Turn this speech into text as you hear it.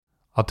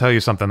I'll tell you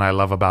something I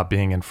love about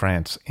being in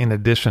France, in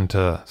addition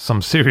to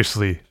some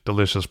seriously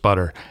delicious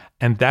butter,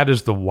 and that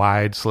is the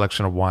wide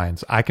selection of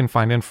wines I can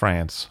find in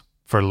France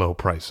for low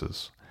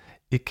prices.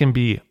 It can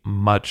be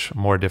much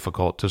more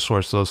difficult to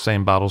source those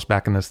same bottles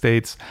back in the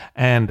States,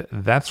 and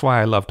that's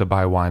why I love to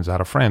buy wines out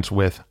of France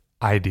with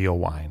Ideal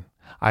Wine.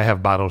 I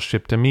have bottles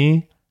shipped to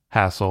me,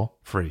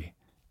 hassle-free.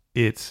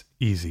 It's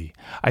easy.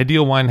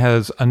 Ideal Wine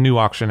has a new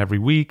auction every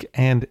week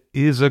and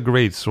is a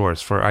great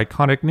source for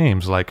iconic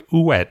names like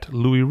Ouet,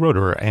 Louis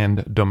Roeder,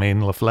 and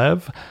Domaine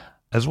Leflevre,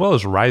 as well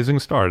as rising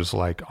stars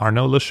like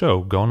Arnaud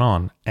Lechaud,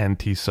 Gonon, and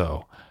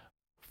Tissot.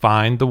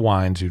 Find the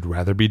wines you'd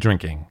rather be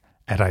drinking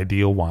at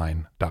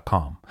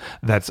idealwine.com.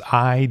 That's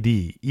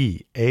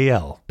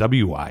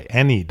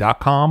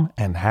IDEALWINE.com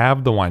and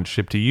have the wine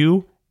shipped to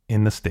you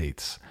in the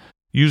States.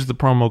 Use the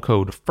promo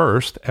code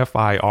FIRST,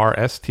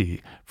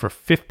 F-I-R-S-T, for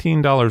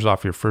 $15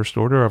 off your first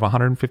order of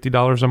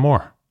 $150 or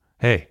more.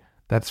 Hey,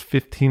 that's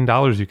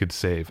 $15 you could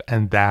save,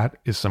 and that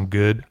is some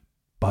good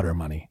butter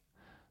money.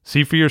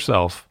 See for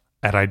yourself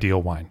at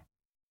Ideal Wine.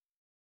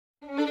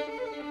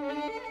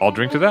 I'll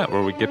drink to that,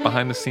 where we get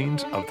behind the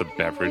scenes of the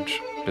beverage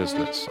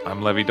business.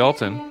 I'm Levi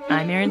Dalton.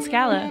 I'm Erin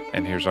Scala.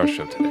 And here's our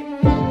show today.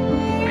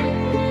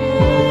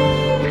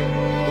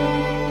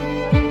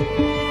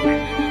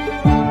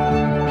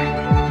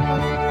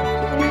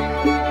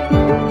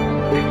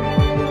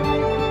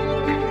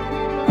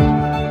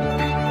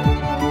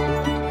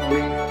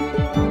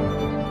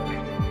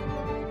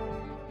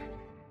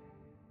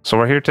 So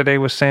we're here today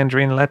with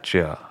Sandrine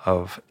Leccia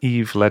of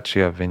Yves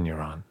Leccia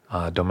Vigneron,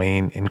 a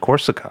domain in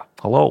Corsica.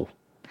 Hello.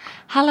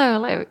 Hello,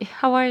 Levi.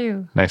 How are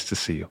you? Nice to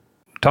see you.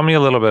 Tell me a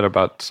little bit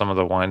about some of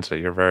the wines that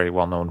you're very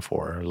well known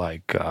for,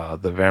 like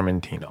the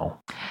Vermentino.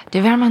 The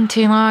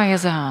Vermentino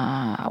is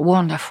a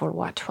wonderful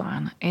white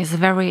wine. It's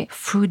very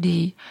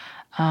fruity,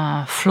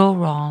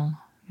 floral,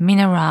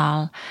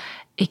 mineral.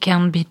 It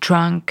can be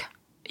drunk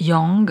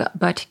young,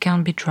 but it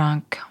can be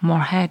drunk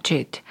more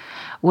aged.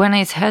 When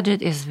it's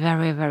aged, it's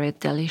very, very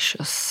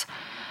delicious.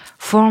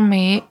 For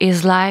me,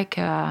 it's like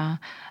a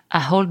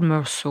old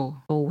Meursault.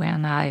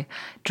 When I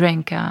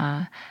drink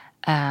a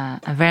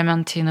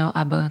Vermentino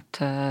about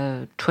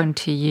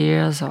 20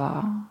 years,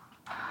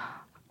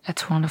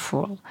 it's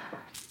wonderful.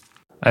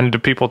 And do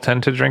people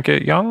tend to drink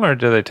it young, or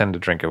do they tend to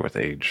drink it with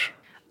age?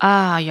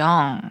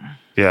 Young.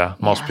 Yeah,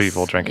 most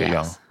people drink it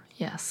young.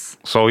 Yes.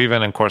 So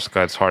even in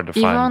Corsica, it's hard to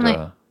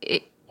find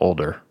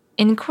older.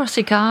 In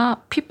Corsica,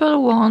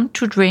 people want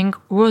to drink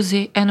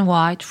rosé and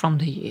white from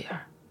the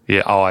year.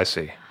 Yeah, oh, I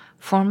see.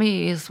 For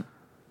me, is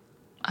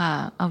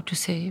how to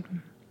say,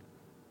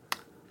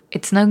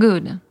 it's not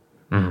good.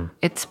 Mm-hmm.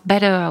 It's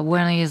better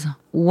when it's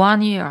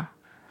 1 year.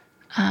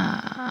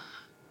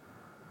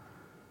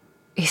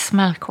 It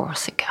smells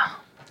Corsica.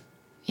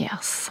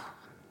 Yes.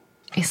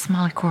 It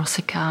smells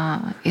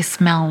Corsica. It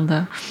smells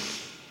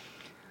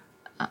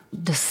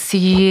the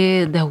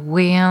sea, the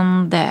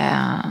wind,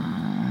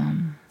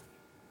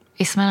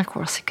 it smells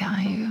Corsica.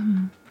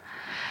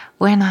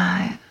 When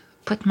I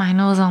put my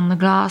nose on the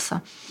glass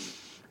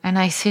and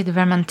I see the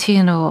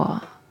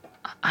Vermentino,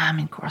 I'm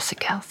in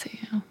Corsica.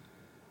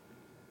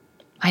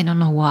 I don't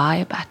know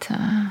why, but...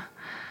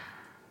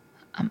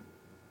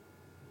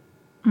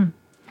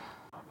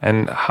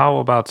 And how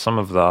about some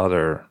of the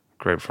other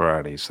grape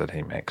varieties that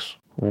he makes?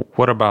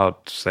 What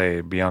about,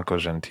 say, Bianco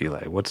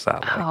Gentile? What's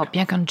that like? Oh,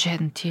 Bianco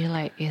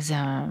Gentile is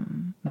a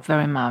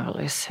very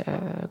marvelous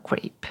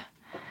grape.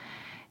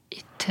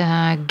 It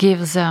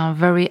gives a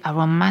very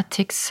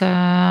aromatic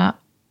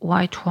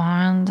white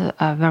wine,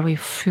 very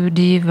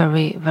fruity,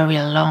 very, very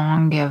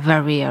long,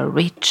 very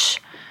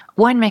rich.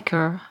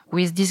 Winemaker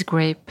with this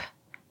grape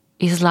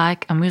is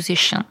like a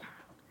musician.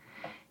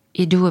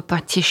 He do a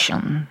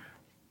partition.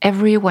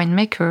 Every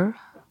winemaker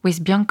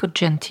with Bianco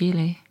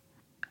Gentile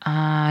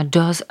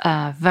does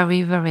a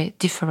very, very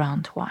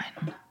different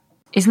wine.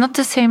 It's not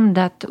the same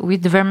that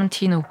with the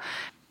Vermentino.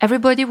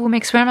 Everybody who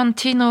makes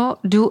Vermentino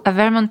do a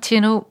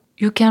Vermentino.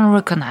 You can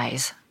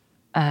recognize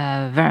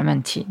a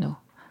Vermentino.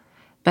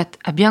 But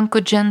a Bianco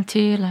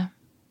Gentile,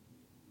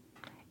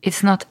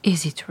 it's not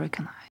easy to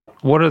recognize.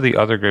 What are the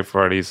other grape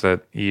varieties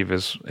that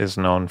Yves is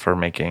known for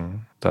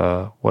making?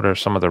 What are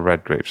some of the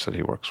red grapes that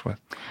he works with?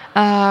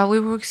 We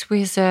work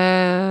with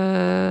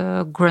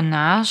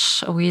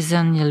Grenache, with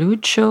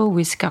Leccia,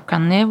 with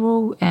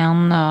Carcanero,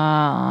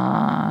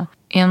 and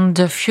in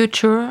the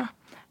future,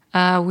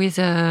 with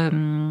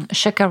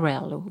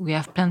Chacarello. We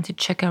have planted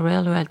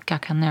Chacarello at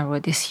Carcanero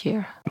this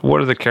year.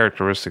 What are the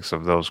characteristics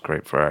of those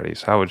grape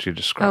varieties? How would you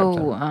describe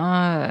them?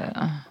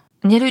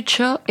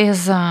 Leccia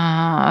is,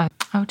 how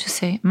to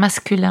say,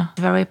 masculine,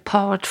 very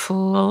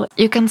powerful.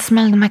 You can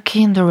smell the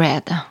maquis in the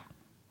red,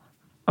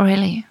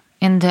 really,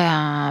 in the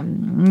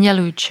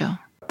Leccia.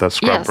 The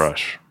scrub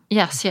brush.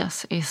 Yes.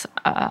 It's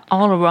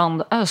all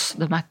around us,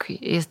 the maquis.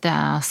 Is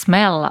the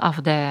smell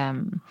of the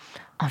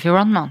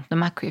environment, the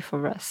maquis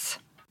for us.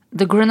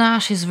 The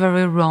Grenache is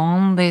very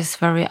round, it's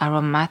very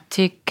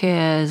aromatic.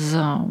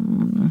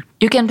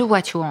 You can do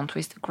what you want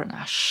with the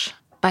Grenache,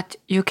 but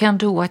you can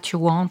do what you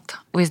want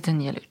with the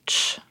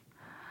Leccia.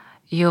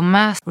 You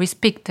must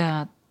respect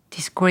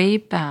this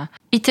grape.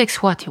 He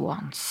takes what he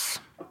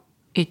wants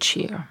each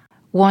year.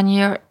 1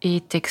 year he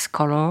takes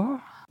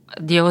color,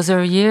 the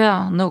other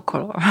year no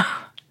color.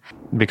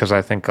 Because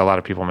I think a lot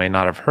of people may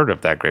not have heard of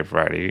that grape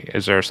variety.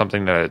 Is there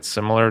something that it's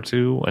similar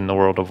to in the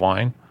world of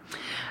wine?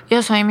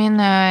 Yes, I mean,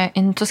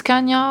 in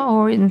Tuscany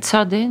or in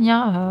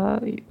Sardinia,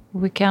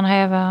 we can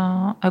have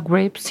a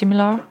grape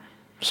similar.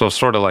 So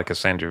sort of like a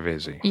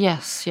Sangiovese.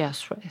 Yes.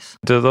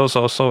 Do those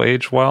also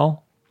age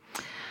well?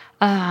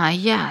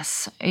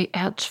 Yes, it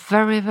aged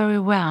very, very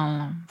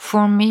well.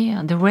 For me,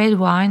 the red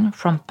wine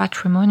from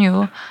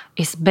Patrimonio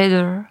is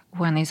better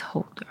when it's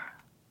older.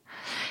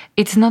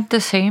 It's not the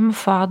same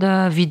for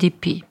the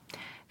VDP.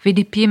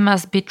 VDP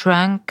must be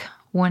drunk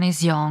when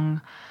it's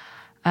young.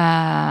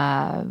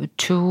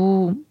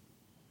 2,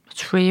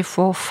 3,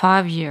 4,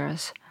 5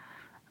 years.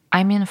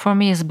 I mean, for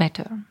me, it's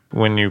better.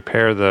 When you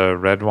pair the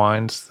red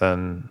wines,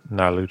 then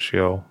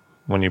Leccia,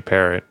 when you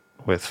pair it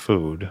with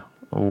food,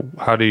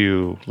 how do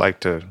you like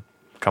to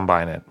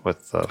combine it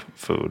with the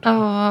food?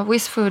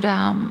 With food,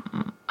 I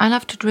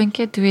love to drink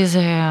it with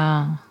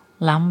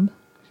lamb.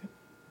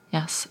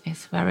 Yes,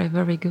 it's very,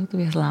 very good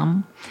with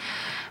lamb.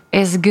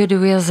 It's good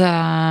with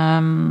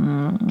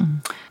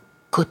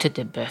côte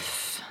de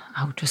bœuf,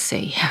 how to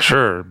say.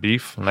 Sure,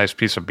 beef, a nice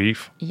piece of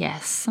beef.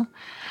 Yes,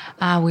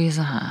 with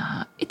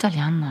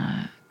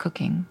Italian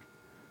cooking,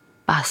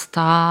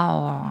 pasta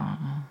or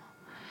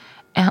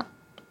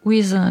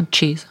with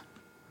cheese.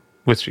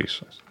 With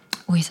cheese.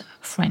 With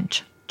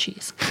French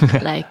cheese,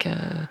 like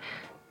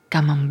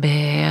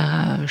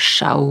camembert,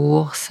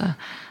 chaours.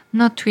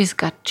 Not with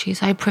gut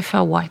cheese. I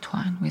prefer white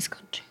wine with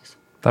gut cheese.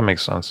 That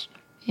makes sense.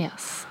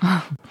 Yes.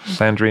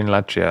 Sandrine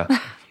Leccia,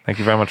 thank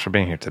you very much for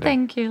being here today.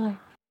 Thank you.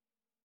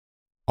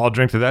 I'll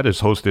Drink to That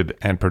is hosted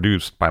and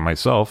produced by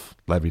myself,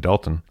 Levi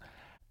Dalton.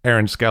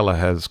 Aaron Scala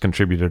has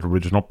contributed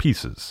original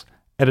pieces.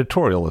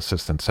 Editorial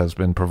assistance has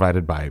been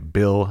provided by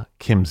Bill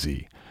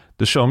Kimsey.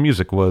 The show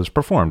music was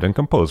performed and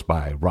composed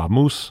by Rob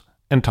Moose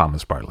and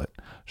Thomas Bartlett.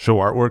 Show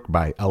artwork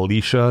by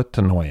Alicia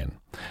Tenoyan.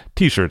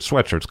 T-shirts,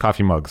 sweatshirts,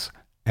 coffee mugs,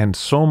 and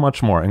so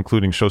much more,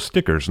 including show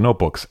stickers,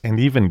 notebooks, and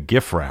even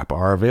gift wrap,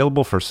 are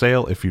available for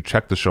sale if you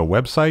check the show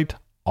website,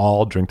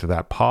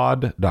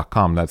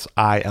 illdrinktothatpod.com. That's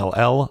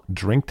ILL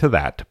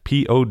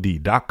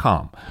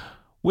drinktothatpod.com,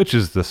 which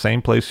is the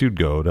same place you'd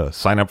go to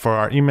sign up for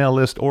our email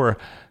list or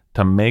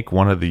to make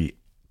one of the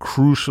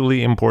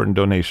crucially important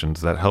donations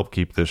that help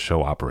keep this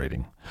show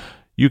operating.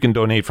 You can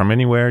donate from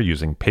anywhere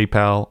using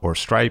PayPal or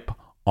Stripe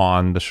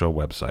on the show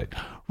website.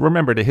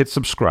 Remember to hit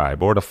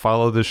subscribe or to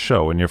follow this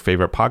show in your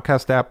favorite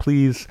podcast app,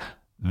 please.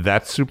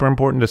 That's super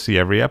important to see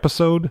every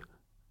episode.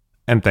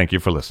 And thank you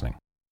for listening.